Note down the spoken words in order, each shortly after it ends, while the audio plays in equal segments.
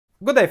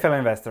Good day, fellow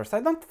investors. I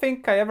don't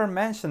think I ever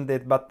mentioned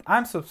it, but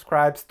I'm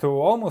subscribed to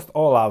almost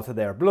all out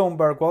there.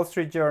 Bloomberg, Wall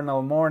Street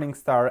Journal,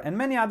 Morningstar, and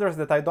many others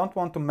that I don't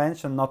want to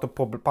mention, not to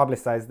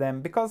publicize them,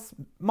 because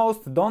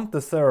most don't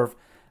deserve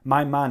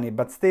my money.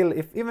 But still,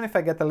 even if I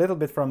get a little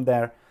bit from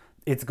there,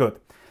 it's good.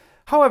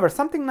 However,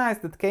 something nice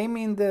that came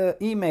in the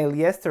email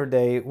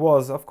yesterday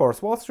was, of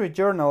course, Wall Street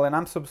Journal, and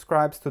I'm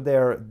subscribed to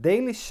their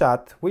daily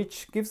shot,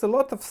 which gives a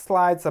lot of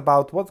slides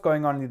about what's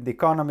going on in the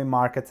economy,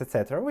 markets,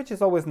 etc., which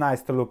is always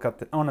nice to look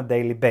at on a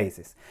daily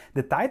basis.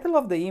 The title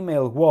of the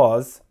email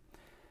was,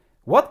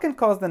 "What can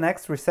cause the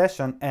next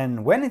recession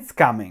and when it's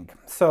coming?"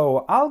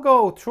 So I'll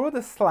go through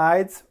the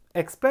slides,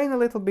 explain a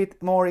little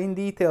bit more in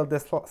detail the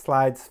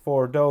slides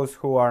for those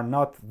who are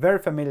not very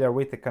familiar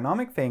with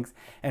economic things,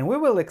 and we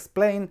will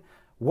explain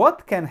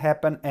what can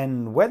happen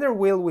and whether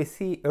will we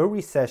see a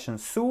recession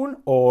soon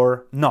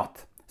or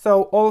not.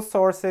 So all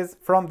sources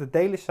from the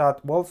Daily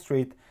Shot, Wall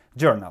Street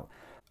Journal.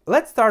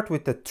 Let's start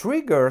with the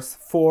triggers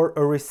for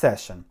a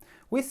recession.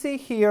 We see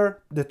here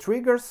the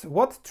triggers,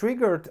 what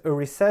triggered a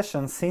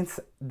recession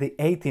since the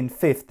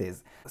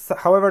 1850s.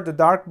 However, the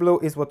dark blue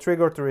is what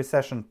triggered a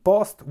recession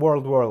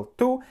post-World War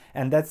II,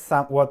 and that's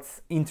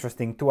what's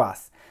interesting to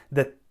us.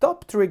 The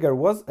top trigger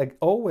was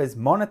always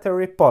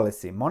monetary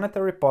policy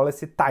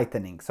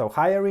tightening. So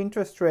higher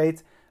interest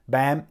rates,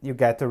 bam, you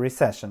get a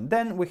recession.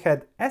 Then we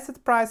had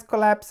asset price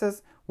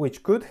collapses,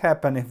 which could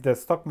happen if the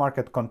stock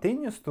market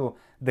continues to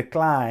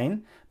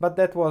decline, but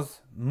that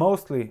was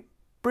mostly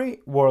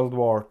pre-World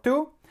War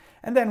II.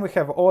 And then we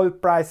have oil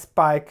price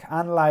spike,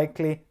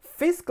 unlikely.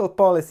 Fiscal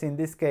policy in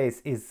this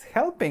case is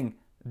helping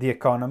the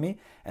economy.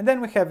 And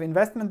then we have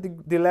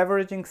investment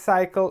deleveraging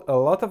cycle, a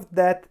lot of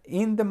debt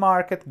in the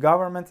market,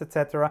 governments,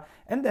 etc.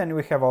 And then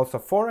we have also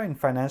foreign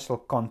financial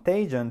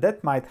contagion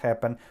that might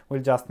happen.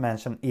 We'll just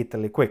mention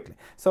Italy quickly.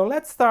 So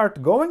let's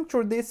start going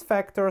through these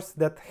factors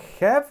that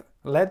have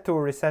led to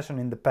a recession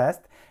in the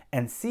past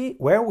and see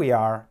where we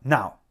are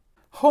now.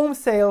 Home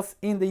sales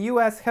in the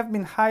US have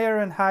been higher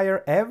and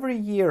higher every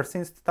year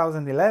since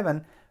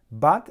 2011,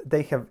 but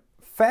they have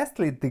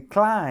fastly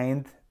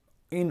declined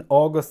in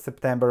August,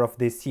 September of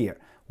this year.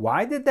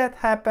 Why did that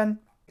happen?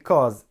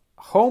 Because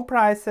home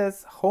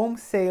prices, home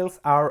sales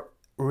are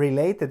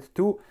related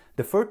to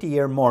the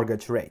 30-year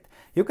mortgage rate.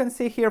 You can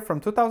see here from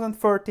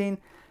 2013,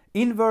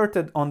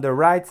 inverted on the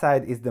right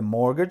side is the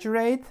mortgage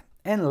rate,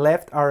 and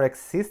left are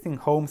existing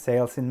home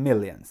sales in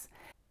millions.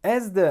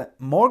 As the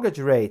mortgage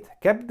rate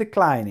kept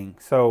declining,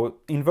 so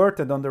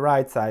inverted on the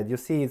right side, you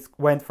see it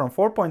went from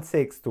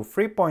 4.6 to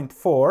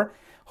 3.4,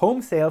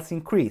 home sales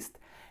increased.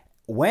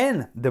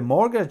 When the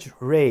mortgage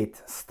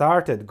rate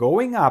started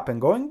going up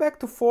and going back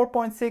to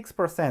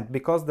 4.6%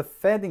 because the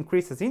Fed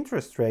increases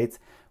interest rates,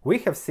 we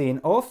have seen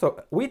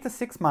also with a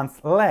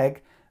 6-month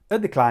lag a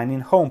decline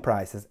in home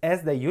prices,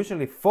 as they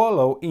usually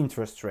follow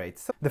interest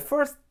rates. So the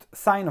first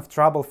sign of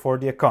trouble for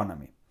the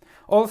economy.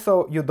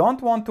 Also, you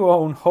don't want to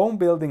own home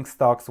building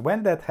stocks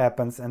when that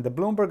happens, and the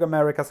Bloomberg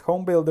America's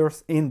Home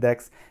Builders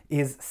Index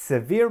is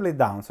severely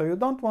down. So you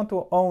don't want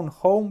to own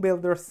home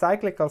builders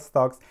cyclical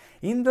stocks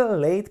in the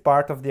late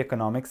part of the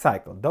economic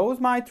cycle. Those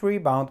might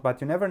rebound,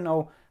 but you never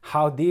know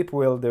how deep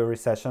will the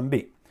recession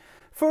be.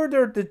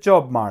 Further, the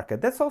job market.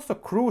 That's also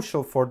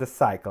crucial for the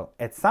cycle.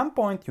 At some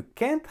point, you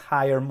can't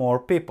hire more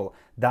people.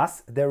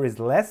 Thus, there is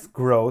less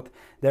growth.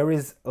 There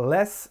is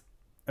less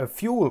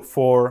fuel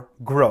for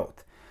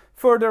growth.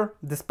 Further,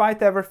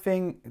 despite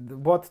everything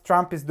what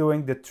Trump is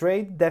doing, the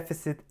trade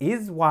deficit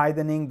is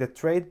widening, the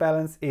trade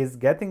balance is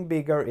getting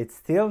bigger, it's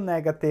still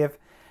negative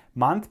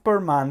month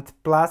per month,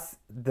 plus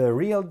the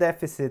real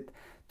deficit,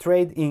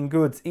 trade in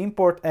goods,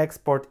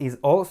 import-export, is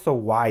also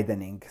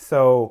widening.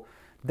 So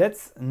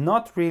that's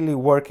not really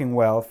working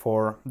well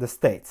for the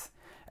states.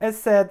 As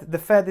said, the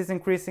Fed is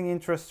increasing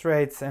interest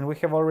rates, and we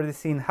have already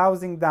seen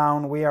housing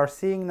down. We are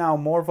seeing now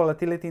more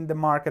volatility in the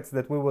markets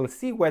that we will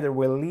see whether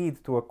will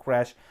lead to a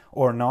crash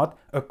or not.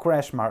 A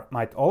crash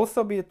might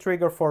also be a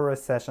trigger for a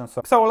recession.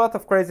 So a lot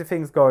of crazy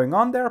things going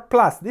on there.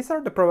 Plus, these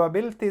are the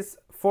probabilities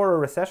for a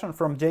recession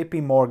from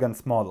JP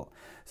Morgan's model.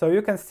 So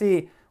you can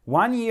see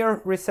 1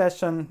 year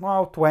recession,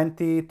 well,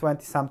 20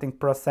 something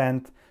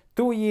percent.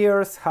 2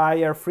 years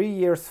higher, 3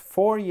 years,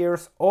 4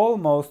 years,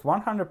 almost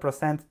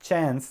 100%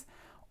 chance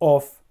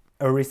of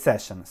a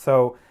recession.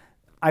 So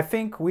I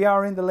think we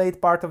are in the late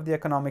part of the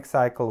economic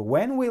cycle.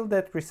 When will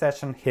that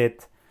recession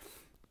hit?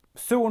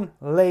 Soon,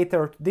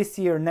 later, this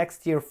year,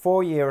 next year,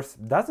 4 years,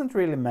 doesn't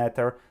really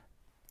matter.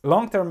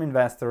 Long-term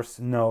investors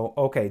know,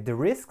 okay, the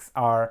risks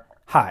are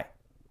high.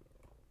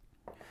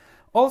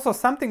 Also,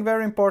 something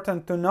very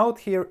important to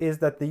note here is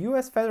that the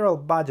US federal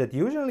budget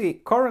usually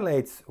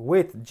correlates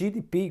with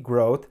GDP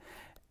growth,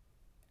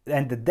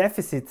 and the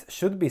deficit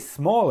should be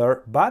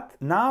smaller, but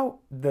now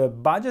the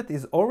budget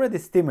is already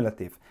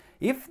stimulative.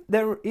 If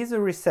there is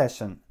a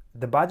recession,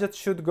 the budget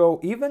should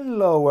go even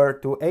lower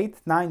to 8,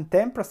 9,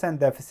 10%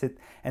 deficit,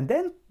 and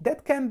then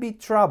that can be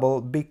trouble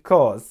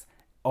because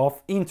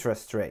of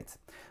interest rates.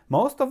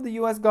 Most of the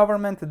US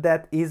government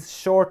debt is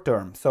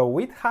short-term, so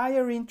with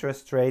higher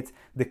interest rates,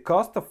 the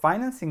cost of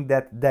financing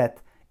that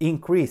debt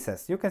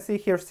increases. You can see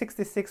here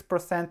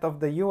 66% of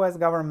the US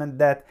government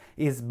debt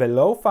is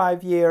below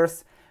 5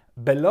 years,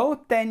 below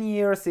 10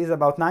 years is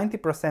about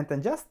 90%,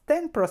 and just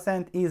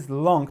 10% is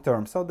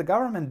long-term. So the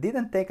government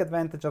didn't take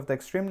advantage of the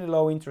extremely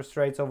low interest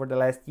rates over the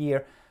last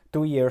year,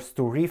 2 years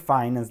to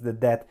refinance the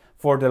debt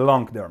for the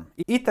long term.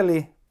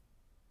 Italy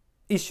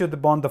issued a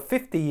bond of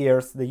 50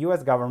 years. The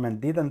US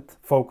government didn't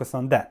focus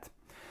on that.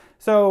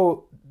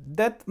 So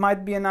that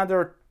might be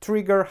another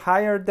trigger: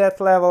 higher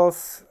debt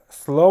levels,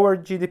 slower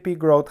GDP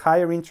growth,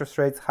 higher interest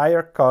rates,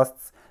 higher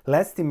costs,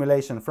 less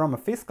stimulation from a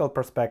fiscal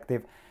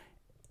perspective,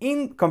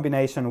 in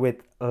combination with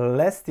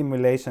less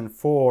stimulation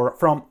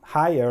from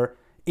higher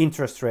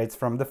interest rates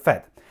from the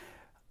Fed.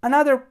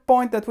 Another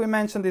point that we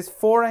mentioned is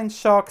foreign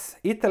shocks.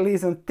 Italy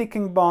is a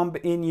ticking bomb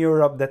in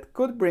Europe that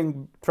could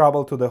bring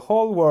trouble to the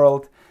whole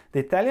world. The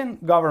Italian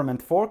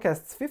government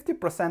forecasts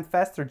 50%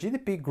 faster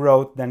GDP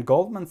growth than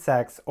Goldman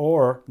Sachs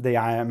or the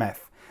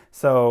IMF.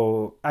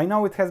 So I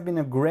know it has been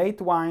a great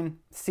wine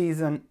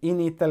season in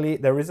Italy.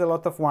 There is a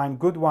lot of wine,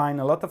 good wine,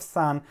 a lot of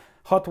sun,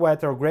 hot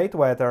weather, great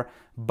weather,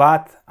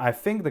 but I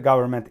think the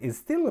government is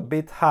still a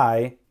bit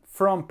high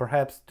from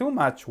perhaps too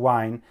much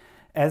wine,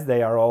 as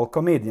they are all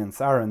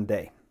comedians, aren't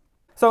they?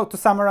 So to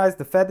summarize,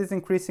 the Fed is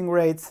increasing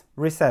rates,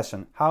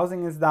 recession,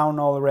 housing is down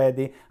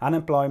already,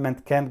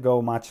 unemployment can't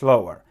go much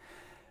lower.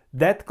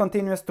 Debt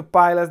continues to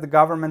pile as the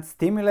government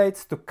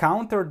stimulates to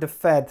counter the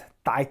Fed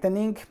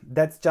tightening.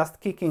 That's just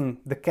kicking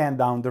the can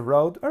down the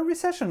road. A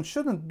recession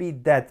shouldn't be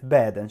that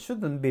bad and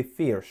shouldn't be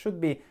fear, should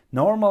be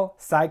normal,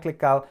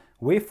 cyclical.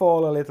 We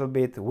fall a little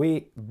bit,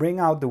 we bring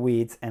out the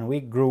weeds, and we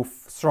grow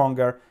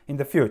stronger in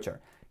the future.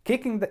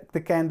 Kicking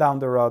the can down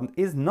the road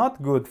is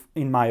not good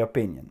in my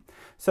opinion.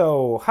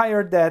 So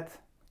higher debt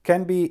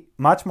can be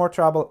much more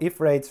trouble if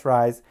rates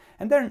rise,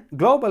 and then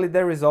globally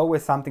there is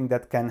always something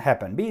that can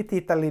happen, be it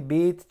Italy,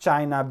 be it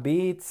China,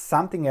 be it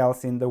something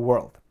else in the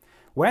world.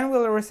 When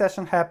will a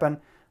recession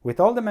happen? With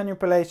all the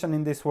manipulation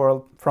in this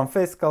world, from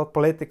fiscal,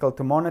 political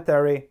to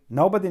monetary,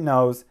 nobody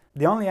knows.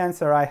 The only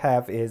answer I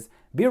have is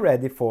be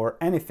ready for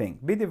anything,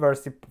 be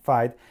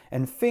diversified,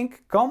 and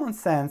think common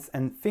sense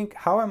and think,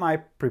 how am I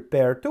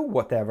prepared to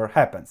whatever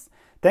happens?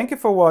 Thank you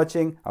for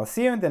watching. I'll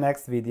see you in the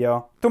next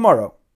video tomorrow.